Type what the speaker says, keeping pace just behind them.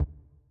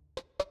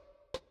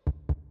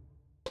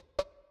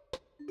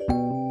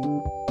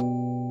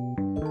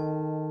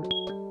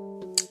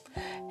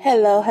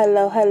Hello,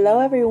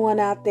 everyone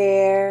out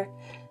there.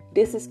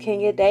 This is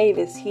Kenya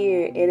Davis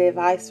here at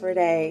Advice for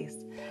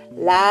Days,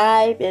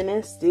 live and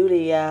in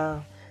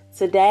studio.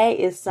 Today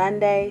is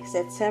Sunday,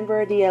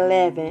 September the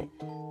 11th,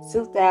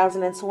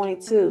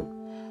 2022,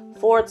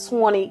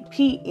 4:20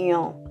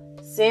 p.m.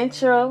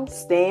 Central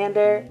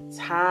Standard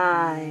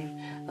Time.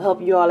 I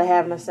hope you all are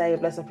having a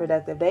safe, blessed,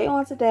 productive day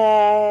on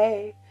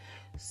today.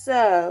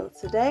 So,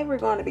 today we're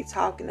going to be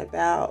talking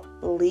about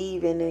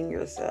believing in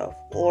yourself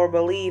or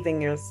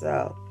believing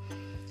yourself.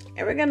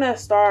 And we're going to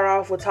start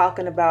off with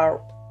talking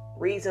about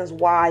reasons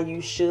why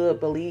you should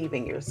believe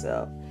in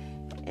yourself.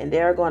 And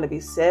there are going to be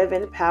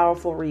 7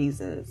 powerful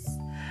reasons.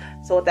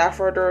 So, without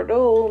further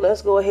ado,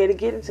 let's go ahead and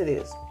get into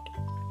this.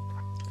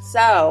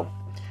 So,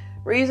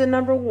 reason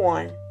number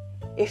 1,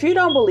 if you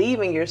don't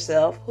believe in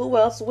yourself, who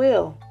else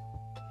will?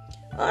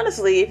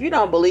 Honestly, if you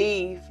don't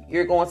believe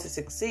you're going to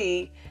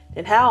succeed,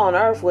 then how on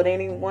earth would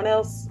anyone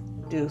else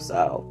do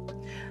so?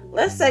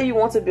 Let's say you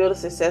want to build a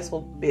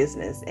successful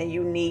business and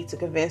you need to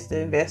convince the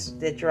investors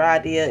that your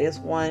idea is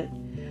one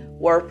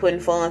worth putting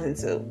funds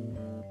into.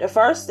 The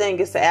first thing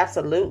is to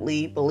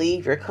absolutely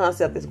believe your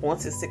concept is going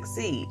to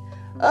succeed.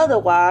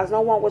 Otherwise,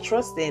 no one will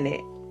trust in it.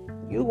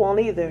 You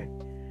won't either.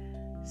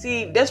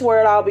 See, that's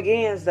where it all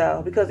begins,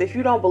 though, because if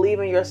you don't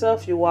believe in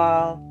yourself,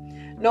 no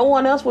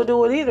one else will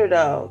do it either,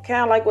 though.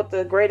 Kind of like with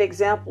the great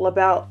example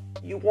about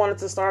you wanted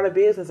to start a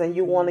business and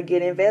you want to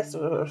get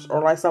investors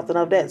or like something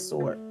of that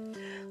sort.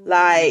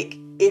 Like,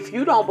 if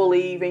you don't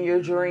believe in your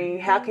dream,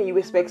 how can you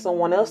expect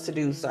someone else to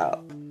do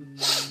so?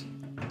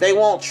 They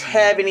won't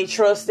have any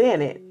trust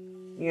in it,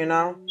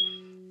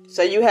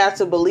 So you have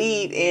to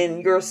believe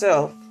in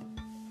yourself.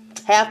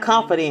 Have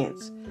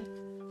confidence.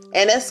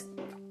 And that's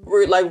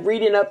like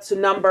reading up to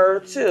number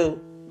 2.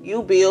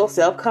 You build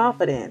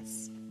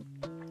self-confidence.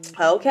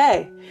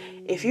 Okay.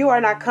 If you are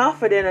not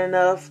confident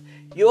enough,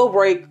 you'll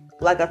break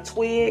like a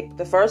twig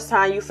the first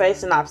time you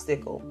face an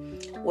obstacle.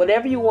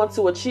 Whatever you want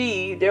to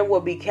achieve, there will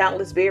be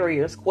countless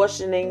barriers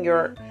questioning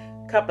your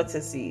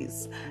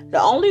competencies. The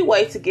only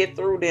way to get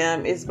through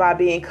them is by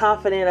being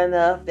confident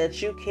enough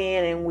that you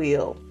can and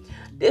will.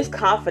 This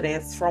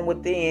confidence from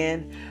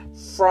within,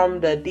 from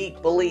the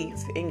deep belief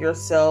in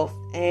yourself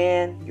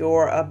and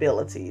your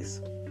abilities.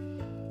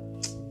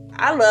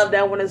 I love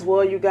that one as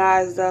well, you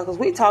guys, because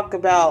we talk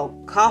about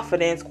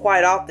confidence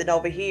quite often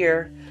over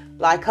here.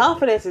 Like,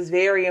 confidence is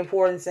very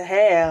important to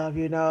have,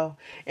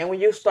 And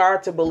when you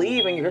start to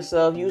believe in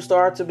yourself, you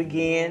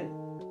begin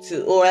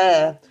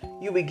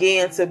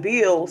to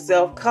build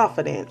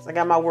self-confidence. I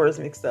got my words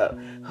mixed up.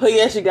 But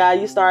yes, you guys,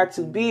 you start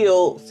to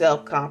build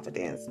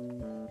self-confidence.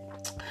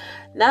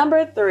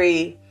 Number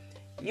 3,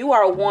 you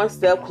are one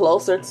step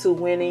closer to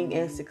winning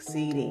and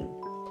succeeding.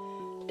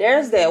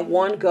 There's that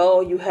one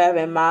goal you have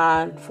in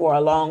mind for a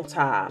long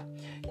time.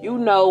 You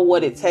know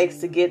what it takes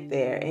to get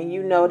there, and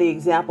you know the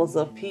examples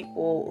of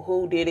people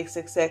who did it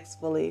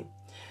successfully.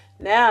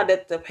 Now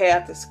that the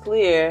path is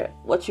clear,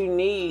 what you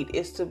need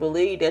is to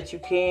believe that you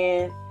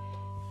can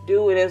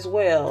do it as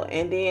well,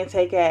 and then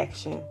take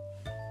action.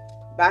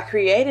 By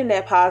creating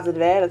that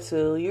positive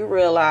attitude, you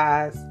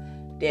realize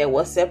that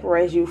what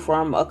separates you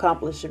from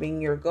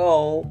accomplishing your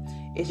goal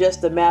is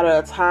just a matter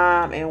of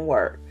time and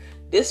work.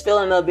 This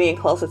feeling of being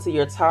closer to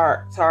your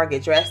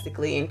target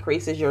drastically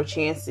increases your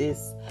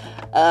chances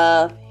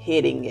of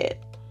hitting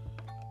it.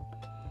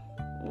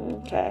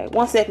 Okay,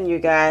 1 second, you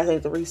guys. I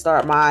need to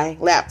restart my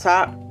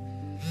laptop.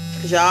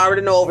 Because y'all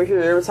already know over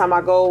here, every time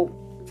I go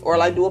or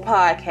like do a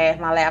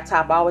podcast, my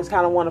laptop I always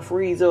kind of want to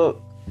freeze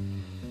up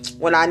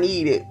when I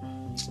need it.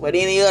 But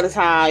any other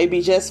time, it'd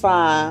be just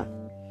fine.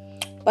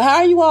 But how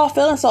are you all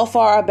feeling so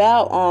far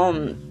about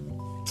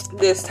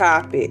this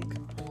topic?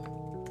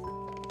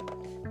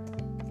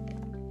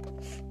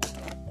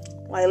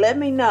 Like, let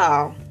me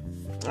know.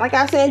 Like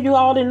I said, you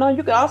all didn't know.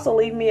 You can also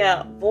leave me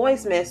a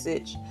voice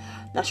message.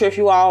 Not sure if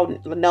you all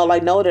know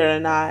that or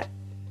not.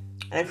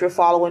 And if you're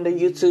following the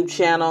YouTube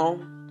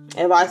channel,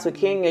 Advice with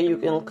Kenya, you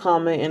can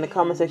comment in the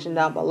comment section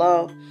down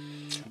below.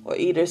 Or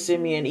either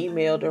send me an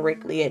email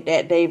directly at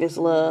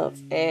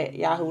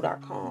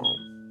thatdavislove@yahoo.com.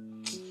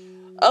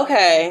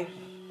 Okay.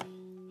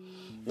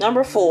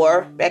 Number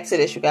 4. Back to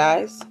this, you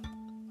guys.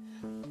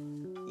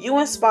 You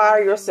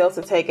inspire yourself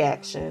to take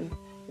action.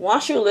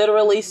 Once you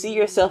literally see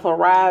yourself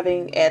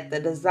arriving at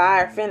the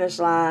desired finish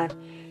line,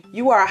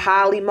 you are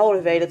highly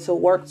motivated to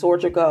work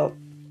towards your goal.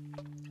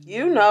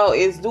 You know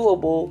it's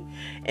doable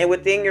and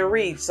within your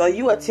reach, so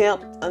you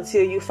attempt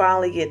until you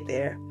finally get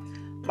there.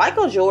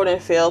 Michael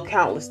Jordan failed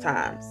countless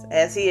times.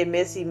 As he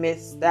admits, he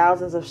missed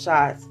thousands of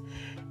shots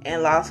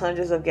and lost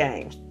hundreds of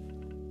games.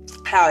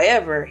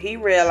 However, he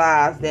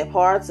realized that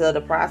parts of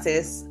the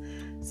process,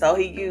 so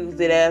he used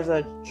it as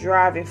a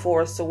driving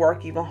force to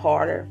work even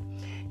harder.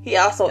 He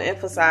also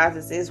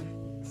emphasizes his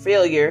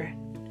failure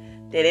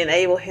that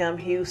enabled him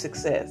huge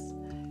success.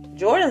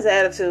 Jordan's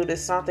attitude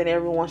is something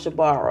everyone should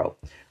borrow.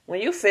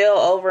 When you fail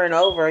over and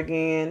over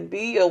again,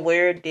 be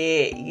aware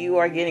that you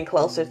are getting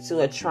closer to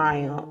a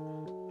triumph.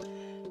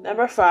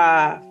 Number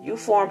 5, you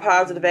form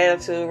positive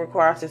attitude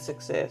requires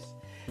success.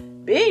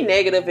 Being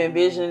negative,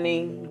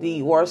 envisioning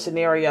the worst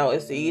scenario,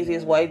 is the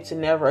easiest way to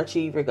never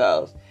achieve your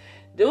goals.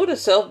 Due to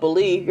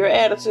self-belief, your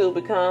attitude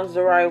becomes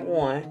the right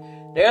one.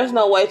 There's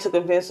no way to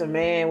convince a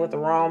man with the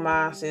wrong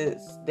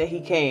mindsets that he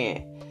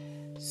can.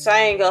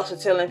 Same goes for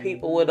telling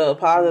people with a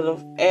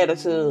positive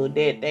attitude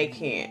that they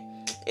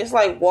can't. It's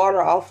like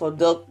water off a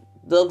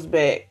duck's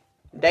back.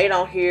 They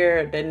don't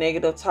hear the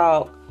negative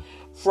talk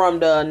from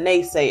the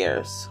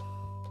naysayers.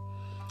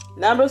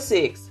 Number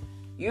 6,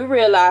 you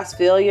realize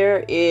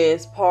failure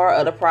is part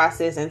of the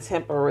process and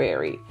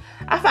temporary.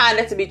 I find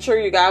that to be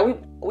true, you guys.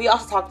 We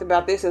also talked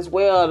about this as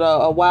well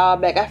a while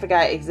back. I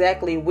forgot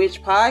exactly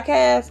which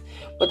podcast,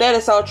 but that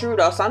is so true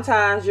though.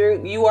 Sometimes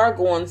you are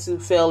going to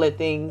fail at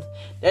things.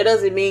 That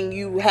doesn't mean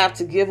you have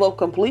to give up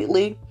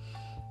completely.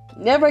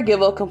 Never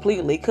give up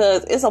completely,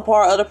 because it's a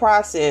part of the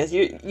process.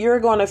 You're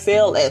going to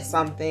fail at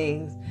some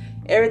things.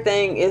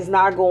 Everything is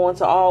not going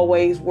to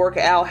always work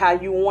out how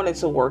you want it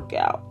to work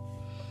out.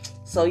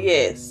 So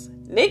yes,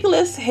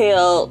 Nicholas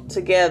held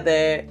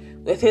together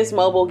with his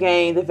mobile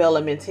game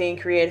development team,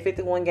 created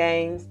 51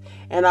 games,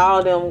 and all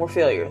of them were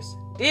failures.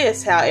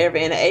 This, however,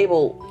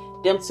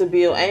 enabled them to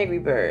build Angry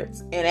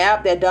Birds, an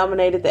app that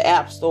dominated the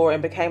App Store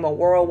and became a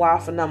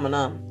worldwide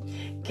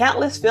phenomenon.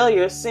 Countless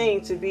failures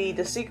seem to be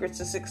the secret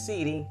to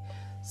succeeding.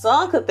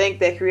 Some could think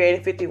that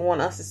creating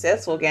 51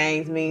 unsuccessful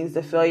games means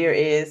the failure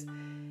is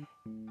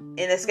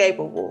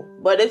inescapable,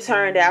 but it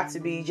turned out to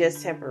be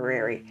just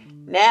temporary.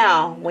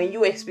 Now, when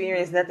you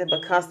experience nothing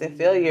but constant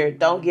failure,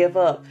 don't give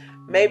up.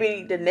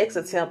 Maybe the next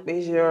attempt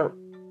is your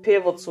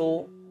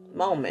pivotal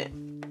moment.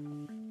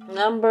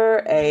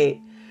 Number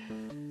 8.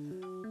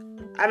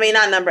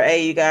 Not number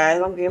 8, you guys.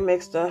 I'm getting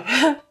mixed up.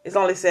 It's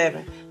only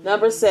 7.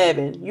 Number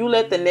 7. You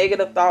let the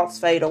negative thoughts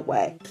fade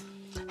away.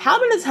 How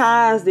many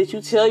times did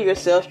you tell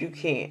yourself you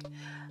can't?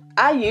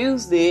 I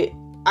used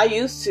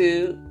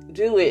to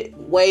do it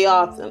way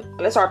often.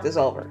 Let's start this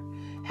over.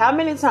 How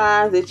many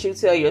times did you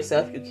tell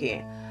yourself you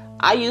can't?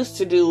 I used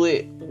to do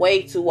it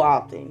way too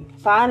often.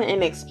 Finding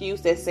an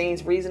excuse that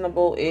seems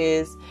reasonable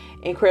is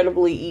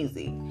incredibly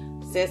easy,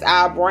 since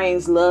our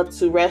brains love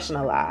to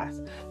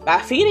rationalize.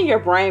 By feeding your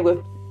brain with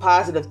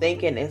positive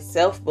thinking and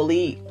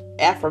self-belief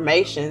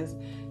affirmations,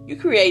 you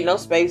create no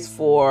space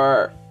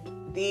for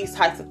these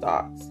types of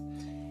thoughts.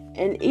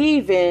 And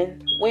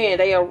even when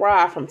they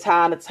arrive from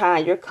time to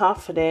time, your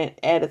confident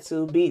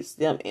attitude beats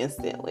them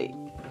instantly.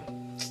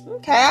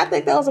 Okay, I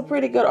think that was a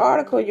pretty good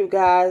article, you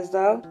guys,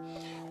 though.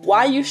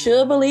 Why you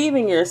should believe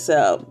in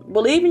yourself.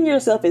 Believing in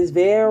yourself is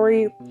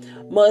very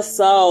much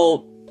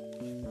so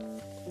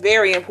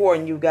very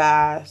important, you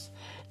guys.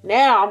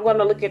 Now I'm going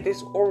to look at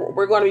this, or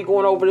we're going to be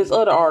going over this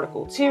other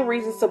article. 10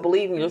 reasons to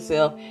believe in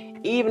yourself,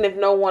 even if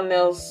no one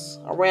else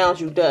around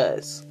you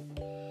does.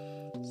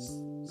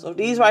 So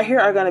these right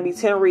here are going to be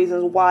 10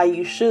 reasons why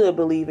you should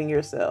believe in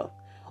yourself,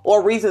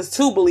 or reasons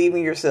to believe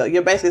in yourself.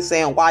 You're basically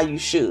saying why you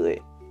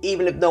should,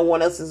 even if no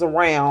one else is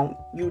around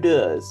you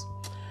does.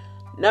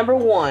 Number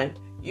 1,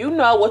 you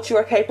know what you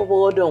are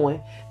capable of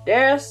doing.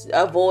 There's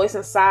a voice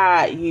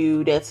inside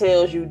you that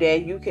tells you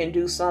that you can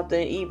do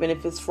something even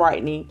if it's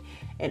frightening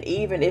and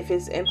even if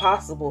it's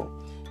impossible.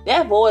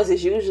 That voice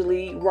is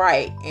usually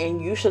right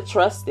and you should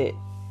trust it.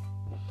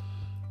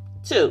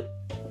 2,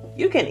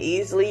 you can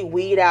easily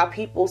weed out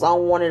people's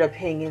unwanted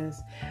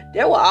opinions.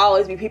 There will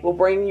always be people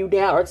bringing you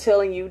down or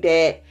telling you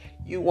that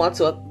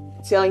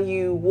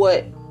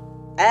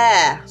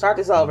start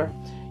this over.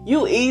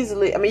 You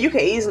can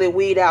easily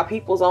weed out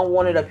people's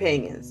unwanted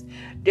opinions.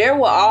 There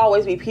will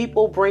always be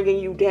people bringing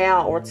you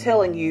down or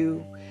telling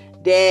you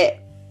that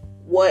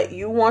what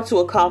you want to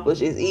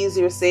accomplish is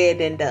easier said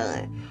than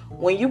done.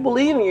 When you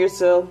believe in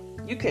yourself,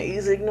 you can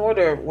easily ignore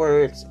their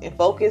words and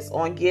focus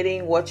on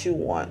getting what you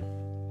want.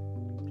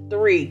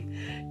 3,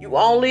 you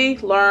only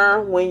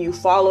learn when you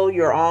follow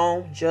your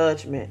own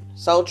judgment.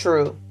 So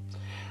true.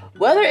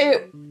 Whether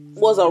it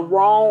was a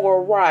wrong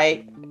or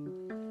right,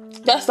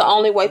 that's the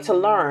only way to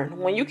learn.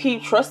 When you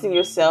keep trusting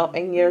yourself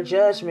and your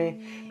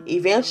judgment,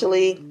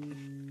 eventually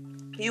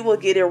you will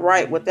get it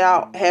right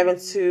without having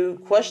to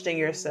question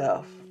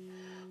yourself.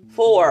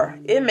 4,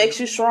 it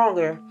makes you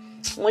stronger.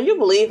 When you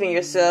believe in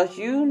yourself,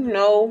 you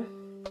know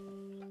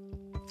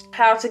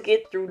how to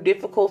get through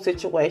difficult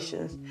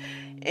situations,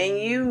 and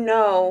you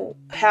know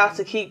how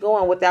to keep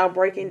going without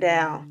breaking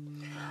down.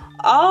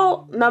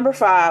 Number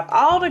 5,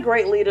 all the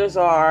great leaders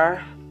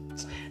are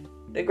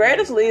the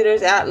greatest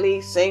leaders,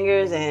 athletes,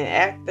 singers, and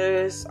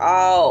actors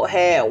all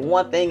had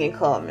one thing in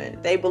common.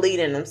 They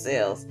believed in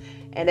themselves,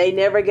 and they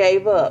never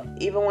gave up,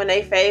 even when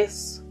they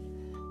faced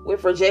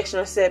with rejection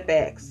or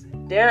setbacks.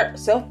 Their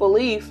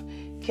self-belief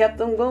kept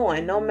them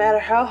going, no matter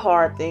how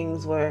hard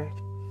things were.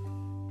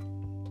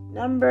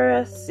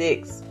 Number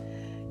 6,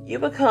 you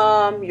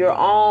become your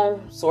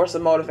own source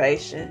of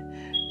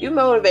motivation. You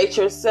motivate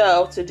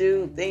yourself to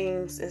do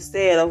things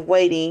instead of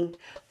waiting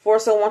for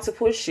someone to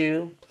push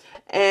you.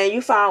 And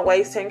you find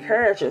ways to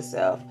encourage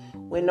yourself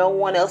when no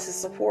one else is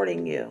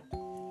supporting you.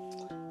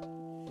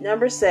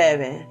 Number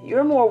 7,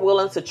 you're more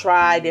willing to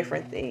try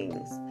different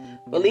things.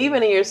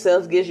 Believing in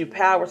yourself gives you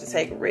power to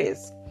take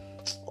risks.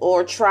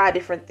 or try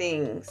different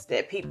things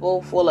that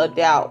people full of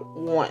doubt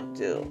want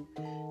to.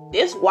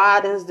 This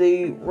widens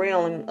the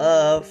realm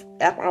of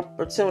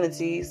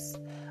opportunities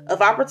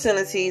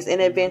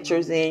and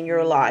adventures in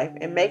your life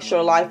and makes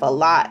your life a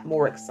lot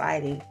more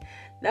exciting.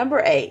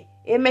 Number 8,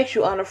 it makes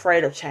you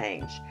unafraid of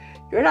change.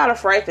 You're not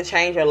afraid to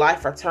change your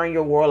life or turn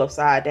your world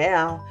upside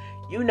down.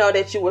 You know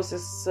that you will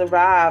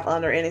survive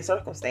under any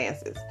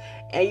circumstances.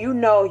 And you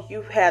know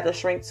you've had the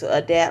strength to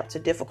adapt to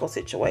difficult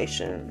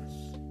situations.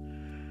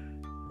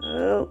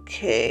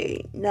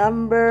 Okay,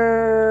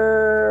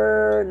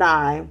 number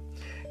 9.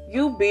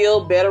 You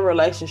build better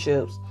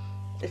relationships.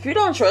 If you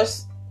don't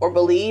trust or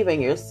believe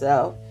in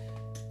yourself,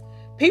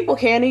 people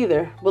can't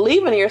either.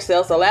 Believing in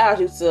yourself allows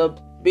you to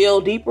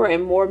build deeper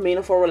and more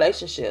meaningful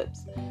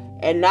relationships,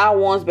 and not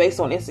ones based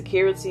on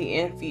insecurity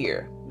and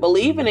fear.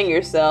 Believing in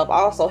yourself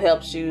also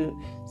helps you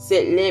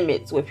set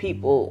limits with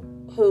people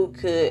who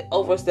could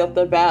overstep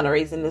their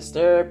boundaries and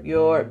disturb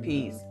your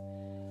peace.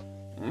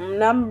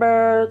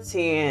 Number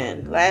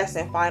 10, last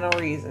and final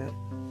reason.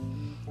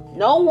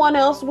 No one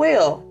else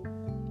will.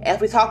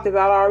 As we talked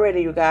about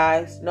already, you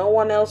guys, no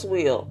one else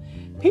will.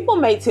 People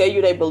may tell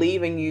you they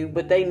believe in you,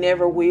 but they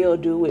never will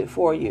do it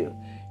for you.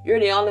 You're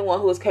the only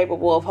one who is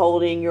capable of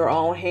holding your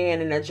own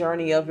hand in the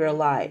journey of your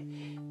life.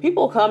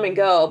 People come and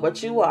go,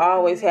 but you will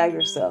always have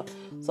yourself.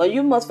 So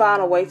you must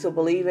find a way to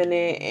believe in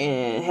it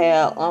and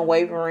have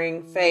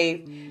unwavering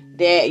faith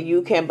that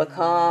you can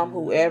become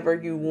whoever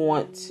you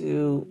want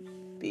to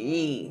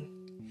be.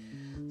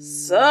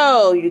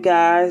 So, you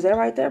guys, that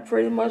right there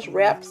pretty much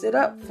wraps it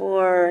up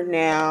for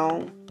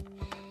now.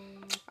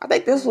 I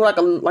think this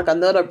was like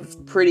another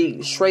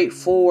pretty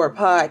straightforward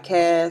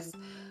podcast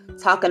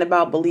talking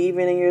about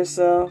believing in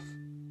yourself.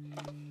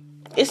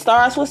 It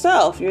starts with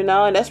self,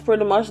 and that's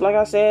pretty much, like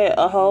I said,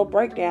 a whole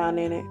breakdown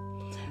in it.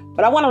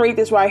 But I want to read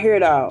this right here,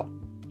 though.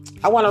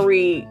 I want to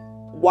read,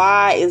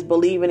 why is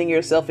believing in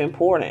yourself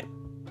important?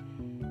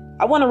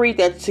 I want to read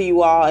that to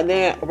you all, and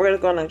then we're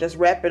going to just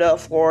wrap it up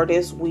for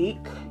this week.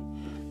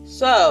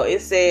 So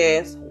it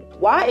says,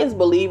 why is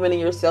believing in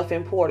yourself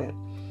important?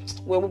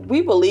 When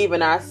we believe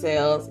in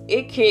ourselves,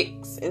 it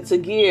kicks into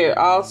gear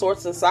all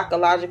sorts of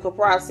psychological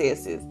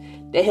processes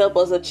that help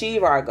us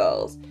achieve our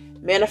goals,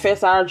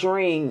 manifest our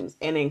dreams,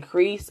 and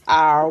increase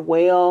our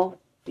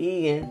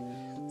well-being.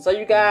 So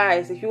you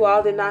guys, if you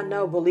all did not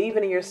know,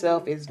 believing in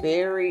yourself is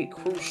very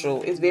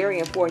crucial. It's very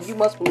important. You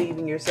must believe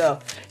in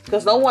yourself,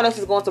 because no one else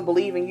is going to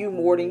believe in you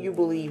more than you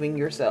believe in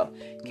yourself.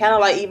 Kind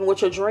of like even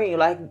with your dream,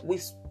 like we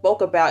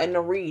spoke about in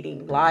the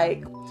reading.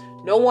 Like,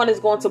 no one is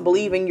going to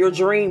believe in your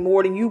dream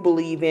more than you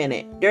believe in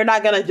it. They're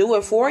not going to do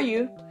it for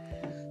you.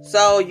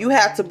 So you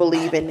have to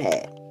believe in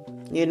that,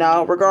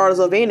 regardless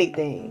of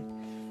anything.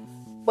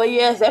 But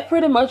yes, that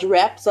pretty much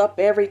wraps up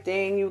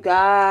everything, you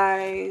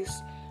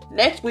guys.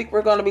 Next week,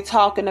 we're going to be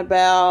talking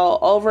about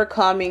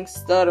overcoming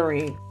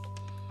stuttering.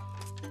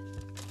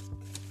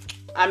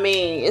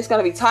 It's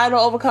going to be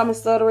titled Overcoming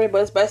Stuttering,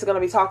 but it's basically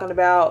going to be talking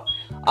about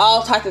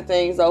all types of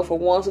things, though, for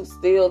ones who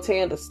still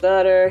tend to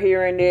stutter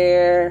here and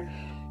there.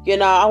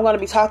 I'm going to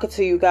be talking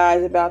to you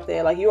guys about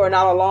that. Like, you are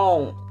not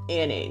alone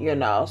in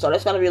it, So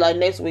that's going to be like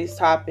next week's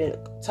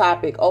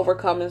topic,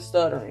 overcoming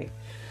stuttering.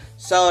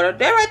 So that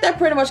right there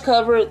pretty much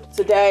covered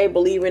today,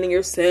 believing in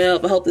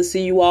yourself. I hope to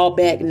see you all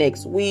back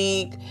next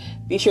week.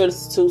 Be sure to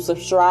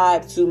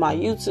subscribe to my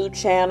YouTube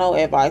channel,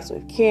 Advice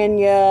with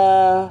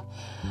Kenya,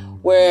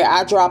 where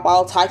I drop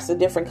all types of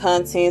different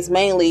contents,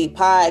 mainly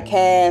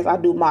podcasts. I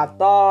do my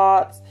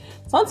thoughts.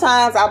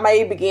 Sometimes I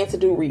may begin to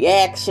do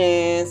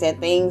reactions and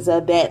things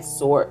of that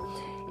sort.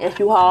 If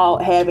you all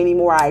have any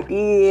more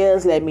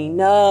ideas, let me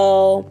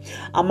know.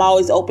 I'm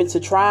always open to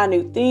try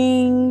new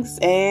things.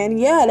 And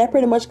yeah, that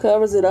pretty much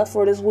covers it up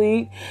for this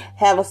week.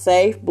 Have a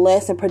safe,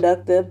 blessed, and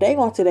productive day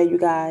on today, you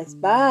guys.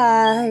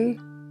 Bye.